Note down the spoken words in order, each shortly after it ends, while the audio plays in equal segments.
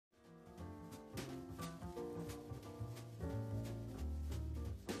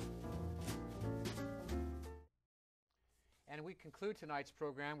And we conclude tonight's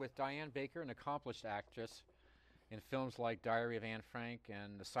program with Diane Baker, an accomplished actress in films like Diary of Anne Frank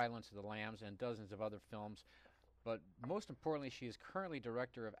and The Silence of the Lambs and dozens of other films. But most importantly, she is currently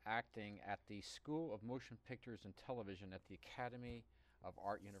Director of Acting at the School of Motion Pictures and Television at the Academy of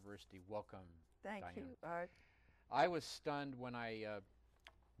Art University. Welcome, Thank Diane. you, Art. I was stunned when I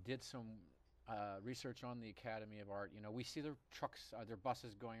did some research on the Academy of Art. You know, we see their trucks, their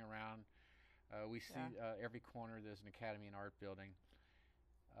buses going around. We see every corner there's an Academy and Art building.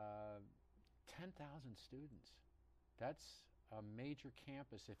 10,000 students. That's a major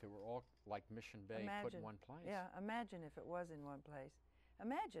campus if it were all like Mission Bay put in one place. Yeah, imagine if it was in one place.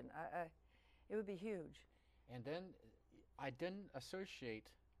 Imagine. It would be huge. And then I didn't associate,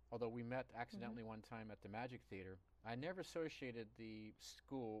 although we met accidentally one time at the Magic Theater, I never associated the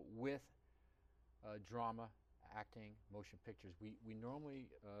school with drama, acting, motion pictures. We normally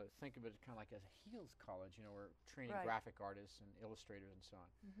think of it kind of like as a heels college, you know, we're training graphic artists and illustrators and so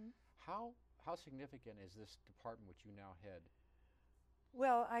on. How significant is this department which you now head?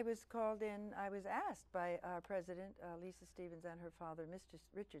 Well, I was called in, I was asked by our president, Lisa Stevens, and her father, Mr.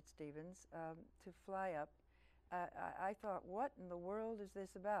 Richard Stevens, to fly up. I thought, what in the world is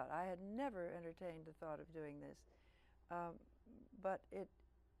this about? I had never entertained the thought of doing this. But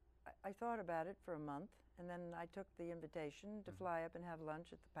I thought about it for a month, and then I took the invitation to fly up and have lunch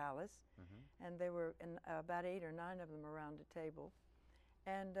at the palace. And there were about 8 or 9 of them around a table.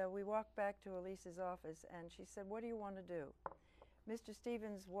 And we walked back to Elise's office, and she said, what do you want to do? Mr.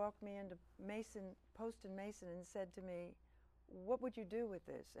 Stevens walked me into Poston Mason and said to me, what would you do with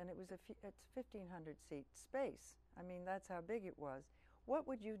this? And it's 1,500 seat space. I mean, that's how big it was. What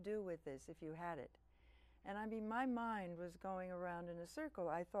would you do with this if you had it? And I mean, my mind was going around in a circle.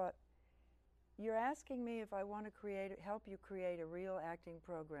 I thought, you're asking me if I want to help you create a real acting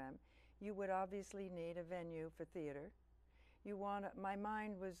program. You would obviously need a venue for theater. My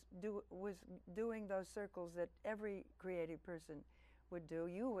mind was doing those circles that every creative person would do.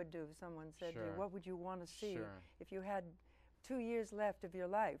 You would do if someone said to you, what would you want to see if you had 2 years left of your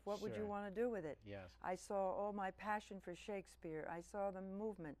life? What would you want to do with it? Yes. I saw all my passion for Shakespeare. I saw the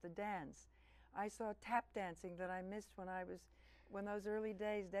movement, the dance. I saw tap dancing that I missed when those early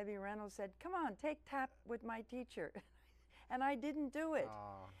days, Debbie Reynolds said, come on, take tap with my teacher. And I didn't do it.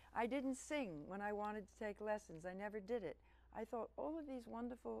 I didn't sing when I wanted to take lessons. I never did it. I thought all of these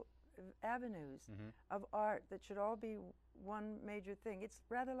wonderful avenues of art that should all be one major thing. It's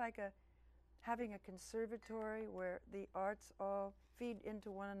rather like having a conservatory where the arts all feed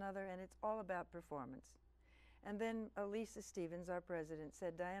into one another, and it's all about performance. And then Lisa Stevens, our president,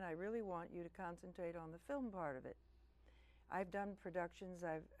 said, Diane, I really want you to concentrate on the film part of it. I've done productions,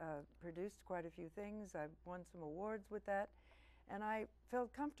 I've produced quite a few things, I've won some awards with that, and I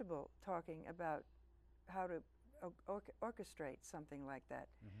felt comfortable talking about how to orchestrate something like that.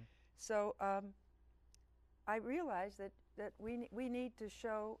 So I realized that we need to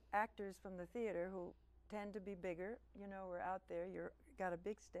show actors from the theater who tend to be bigger, you know, we're out there, you've got a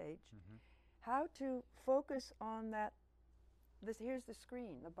big stage, how to focus on that. Here's the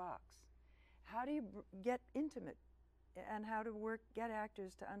screen, the box. How do you get intimate, and how to get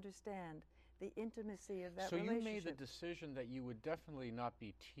actors to understand the intimacy of that relationship. So you made the decision that you would definitely not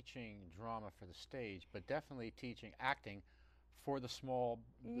be teaching drama for the stage, but definitely teaching acting for the small...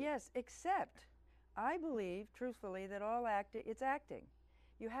 Yes, except I believe, truthfully, that it's acting.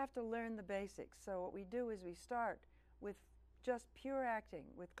 You have to learn the basics. So what we do is we start with just pure acting,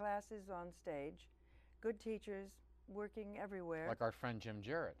 with classes on stage, good teachers working everywhere. Like our friend Jim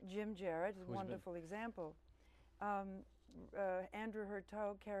Jarrett. Jim Jarrett is a wonderful example. Andrew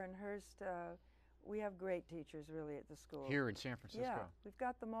Hurtaugh, Karen Hurst, we have great teachers really at the school. Here in San Francisco. Yeah, we've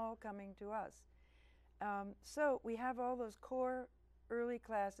got them all coming to us. So we have all those core early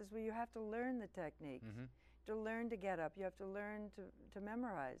classes where you have to learn the techniques, to learn to get up, you have to learn to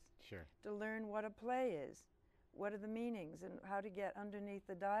memorize, to learn what a play is, what are the meanings, and how to get underneath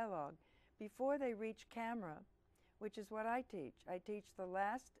the dialogue. Before they reach camera, which is what I teach the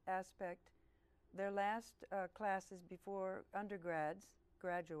last aspect, their last classes before undergrads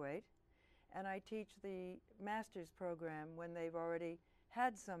graduate, and I teach the master's program when they've already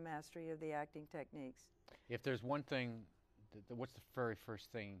had some mastery of the acting techniques. If there's one thing, what's the very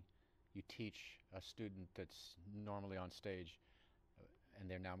first thing you teach a student that's normally on stage and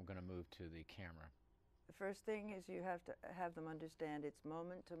they're now going to move to the camera? The first thing is you have to have them understand it's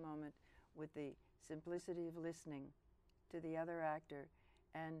moment to moment with the simplicity of listening to the other actor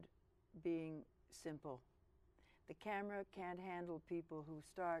and being simple. The camera can't handle people who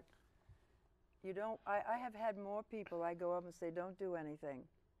start, I have had more people, I go up and say, don't do anything.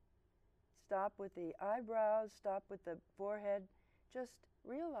 stop with the eyebrows, stop with the forehead. Just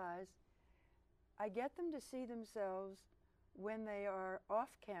realize I get them to see themselves when they are off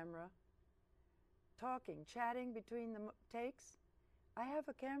camera, talking, chatting between the takes. I have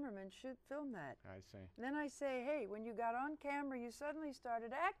a cameraman film that. I see. And then I say, hey, when you got on camera, you suddenly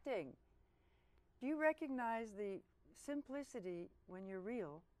started acting. Do you recognize the simplicity when you're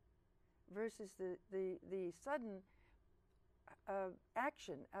real versus the sudden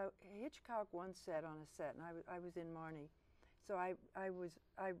action? Hitchcock once said on a set, and I was in Marnie, so I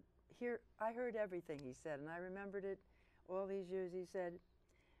heard everything he said, and I remembered it all these years. He said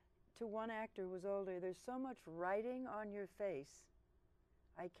to one actor who was older, there's so much writing on your face,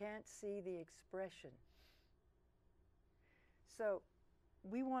 I can't see the expression. So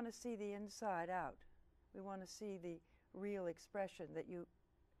we want to see the inside out. We want to see the real expression that you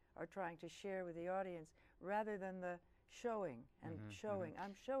are trying to share with the audience, rather than the showing and showing.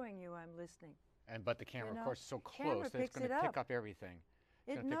 I'm showing you, I'm listening. But the camera, of course, is so camera close that it's going to pick up everything.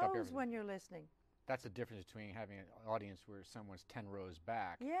 It knows when you're listening. That's the difference between having an audience where someone's 10 rows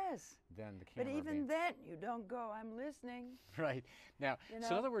back. Yes. Than the camera. But even then, you don't go, I'm listening. Right. Now, so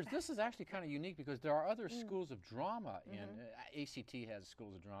in other words, this is actually kind of unique because there are other schools of drama in ACT has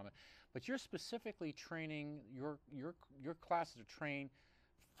schools of drama, but you're specifically training, your classes are trained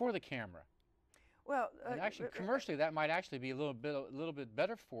for the camera. Well, and actually, commercially, that might actually be a little bit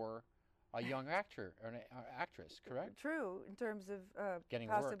better for a young actor or an actress, correct? True, in terms of getting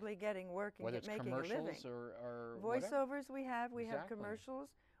work and whether it's making a living. commercials or voiceovers, whatever. we have commercials.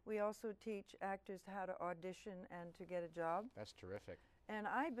 We also teach actors how to audition and to get a job. That's terrific. And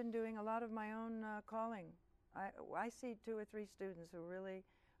I've been doing a lot of my own calling. I see 2 or 3 students who really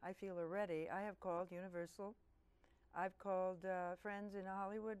I feel are ready. I have called Universal. I've called friends in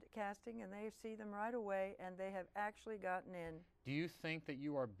Hollywood casting, and they see them right away, and they have actually gotten in. Do you think that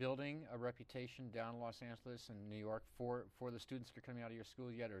you are building a reputation down in Los Angeles and New York for the students that are coming out of your school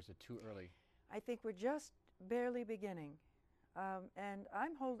yet, or is it too early? I think we're just barely beginning, and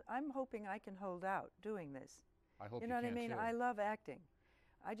I'm hoping I can hold out doing this. I hope you know what I mean. Too. I love acting.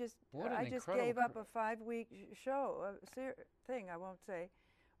 I just gave up a 5-week show thing. I won't say,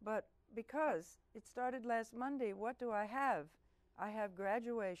 but because it started last Monday, what do I have? I have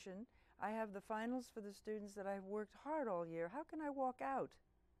graduation. I have the finals for the students that I've worked hard all year. How can I walk out?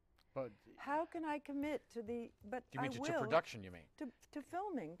 But how can I commit to the? But you mean I to production? You mean to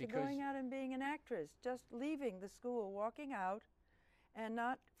filming, because to going out and being an actress, just leaving the school, walking out, and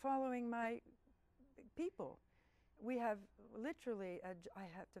not following my people. We have literally. I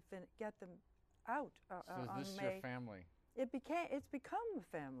have to get them out so on this is May. your family. It's become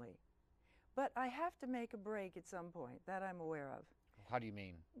a family, but I have to make a break at some point. That I'm aware of. How do you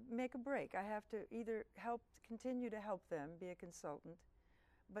mean? Make a break. I have to either continue to help them, be a consultant,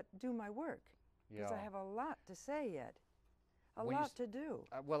 but do my work. Because I have a lot to say yet. A lot to do.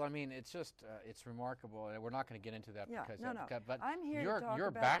 Well, I mean, it's just, it's remarkable. We're not going to get into that because but I'm here your to talk your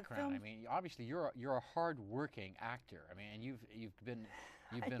about background, the film. I mean, obviously you're a hard-working actor. I mean, and you've been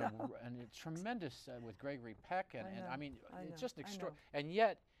and it's tremendous with Gregory Peck and I mean, it's just extraordinary. And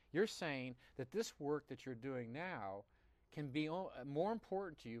yet you're saying that this work that you're doing now can be more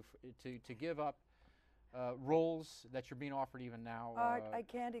important to you to give up roles that you're being offered even now I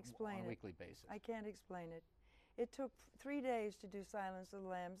can't explain on a weekly basis. I can't explain it. It took 3 days to do Silence of the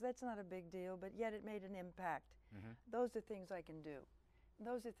Lambs. That's not a big deal, but yet it made an impact. Those are things I can do.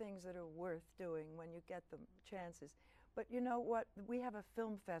 Those are things that are worth doing when you get the chances. But you know what? We have a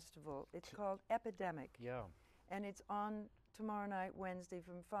film festival. It's called Epidemic. Yeah. And it's on tomorrow night, Wednesday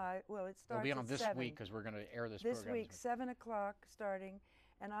from 5. Well, it starts It'll be on at this 7. week because we're going to air this This program. week, 7 o'clock starting.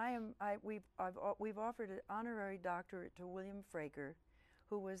 And we've offered an honorary doctorate to William Fraker,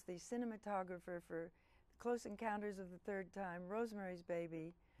 who was the cinematographer for Close Encounters of the Third Time, Rosemary's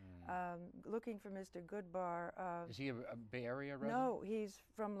Baby, Looking for Mr. Goodbar. Is he a Bay Area resident? No, he's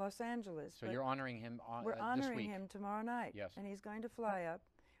from Los Angeles. So you're honoring him we're this week? honoring him tomorrow night. Yes. And he's going to fly up.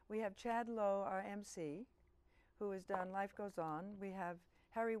 We have Chad Lowe, our MC, who has done Life Goes On. We have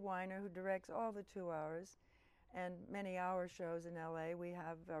Harry Weiner, who directs all the 2 hours and many hour shows in L.A. We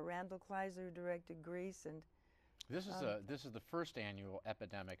have Randall Kleiser, who directed Grease, and this is the first annual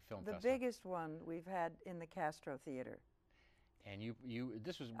Epidemic Film Festival. The biggest one we've had in the Castro Theater. And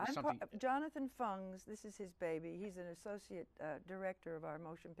this was something. Jonathan Fungs, this is his baby. He's an associate director of our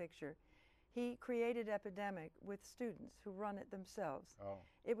motion picture. He created Epidemic with students who run it themselves. Oh.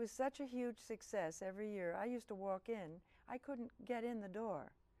 It was such a huge success every year. I used to walk in. I couldn't get in the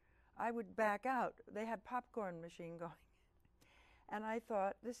door. I would back out. They had popcorn machine going. And I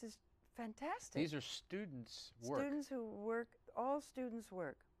thought, this is fantastic. These are students' work. Students who work, all students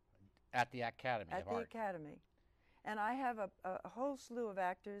work. At the Academy at of the Art. Academy. And I have a whole slew of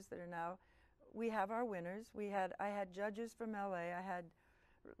actors that are now, we have our winners. I had judges from LA. I had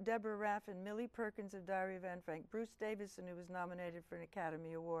Deborah Raff and Millie Perkins of Diary of Anne Frank, Bruce Davison, who was nominated for an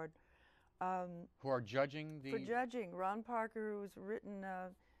Academy Award. Who are judging the... For judging. Ron Parker, who's written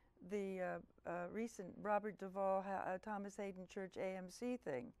the recent Robert Duvall, Thomas Hayden Church AMC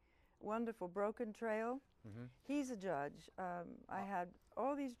thing. Wonderful. Broken Trail. Mhm. He's a judge. I had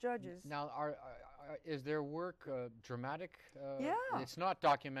all these judges. Now, is their work dramatic? Yeah. It's not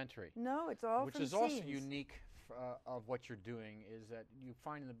documentary. No, it's all which from is also scenes. unique of what you're doing, is that you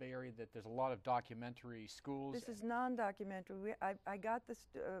find in the Bay Area that there's a lot of documentary schools. This is non-documentary. I got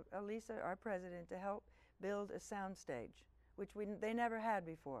Elisa, our president, to help build a soundstage, which they never had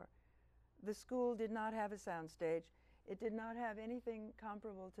before. The school did not have a soundstage. It did not have anything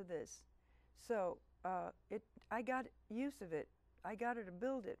comparable to this. So I got use of it. I got her to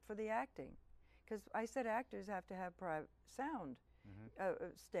build it for the acting, because I said actors have to have private sound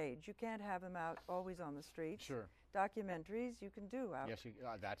stage. You can't have them out always on the streets. Sure. Documentaries you can do out. Yes,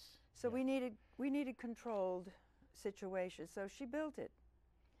 that's... So yeah. we needed controlled situations. So she built it,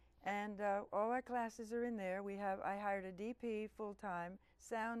 and all our classes are in there. I hired a DP full time,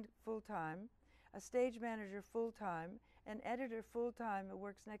 sound full time, a stage manager full time, an editor full time who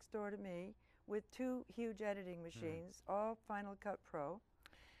works next door to me with 2 huge editing machines, all Final Cut Pro.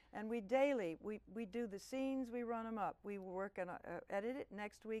 And we do the scenes, we run them up. We work and edit it.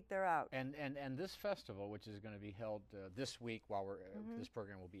 Next week they're out. And this festival, which is going to be held this week, while this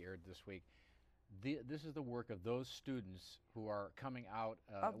program will be aired this week, this is the work of those students who are coming out.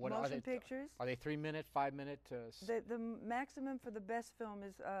 Of motion pictures. Are they 3-minute, 5-minute? The maximum for the best film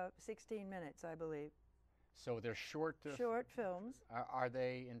is 16 minutes, I believe. So they're short. Short films. Are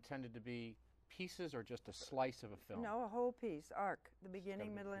they intended to be pieces or just a slice of a film? No, a whole piece, arc, the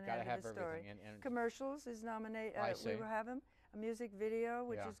beginning, middle, and end of the story. And Commercials is nominated. We will have them. A music video,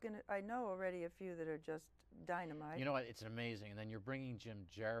 which is going to, I know already a few that are just dynamite. You know what, it's amazing. And then you're bringing Jim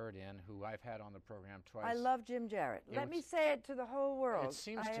Jarrett in, who I've had on the program twice. I love Jim Jarrett. Let me say it to the whole world. It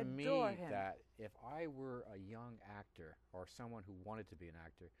seems to me that if I were a young actor or someone who wanted to be an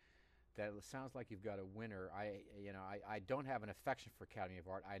actor, that it sounds like you've got a winner. I don't have an affection for Academy of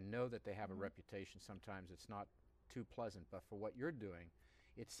Art. I know that they have a reputation. Sometimes it's not too pleasant, but for what you're doing,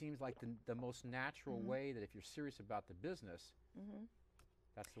 it seems like the most natural way that if you're serious about the business,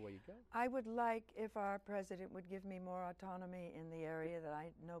 that's the way you go. I would like if our president would give me more autonomy in the area that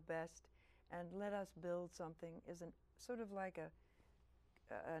I know best, and let us build something sort of like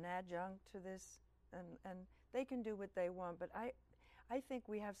an adjunct to this, and they can do what they want, but I think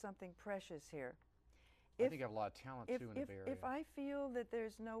we have something precious here. I think you have a lot of talent, too, in the Bay Area. If I feel that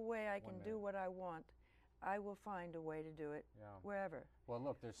there's no way I can do what I want, I will find a way to do it, wherever. Well,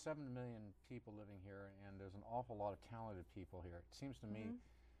 look, there's 7 million people living here, and there's an awful lot of talented people here. It seems to me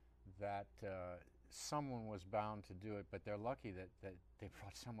that someone was bound to do it, but they're lucky that they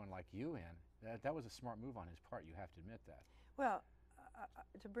brought someone like you in. That was a smart move on his part, you have to admit that. Well,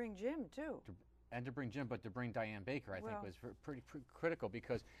 to bring Jim, too. And to bring Jim, but to bring Diane Baker, I think, was pretty critical,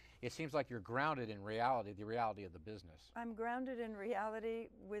 because it seems like you're grounded in reality, the reality of the business. I'm grounded in reality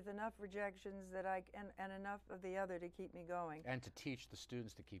with enough rejections that and enough of the other to keep me going. And to teach the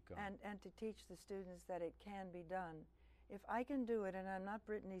students to keep going. And to teach the students that it can be done. If I can do it, and I'm not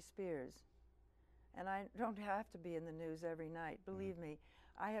Britney Spears, and I don't have to be in the news every night, believe me,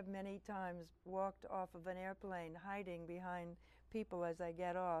 I have many times walked off of an airplane hiding behind people as I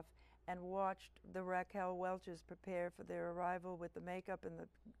get off, and watched the Raquel Welches prepare for their arrival with the makeup and the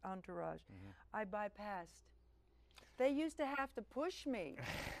entourage. I bypassed. They used to have to push me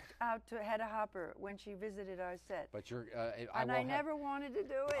out to Hedda Hopper when she visited our set. But you're, I never wanted to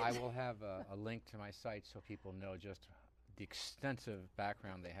do it. I will have a link to my site so people know just the extensive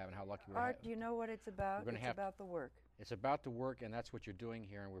background they have and how lucky we are. Art, you know what it's about? It's about the work. It's about the work, and that's what you're doing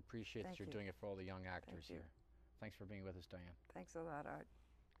here, and we appreciate that you're doing it for all the young actors here. Thanks for being with us, Diane. Thanks a lot, Art.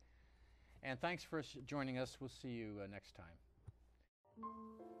 And thanks for joining us. We'll see you next time.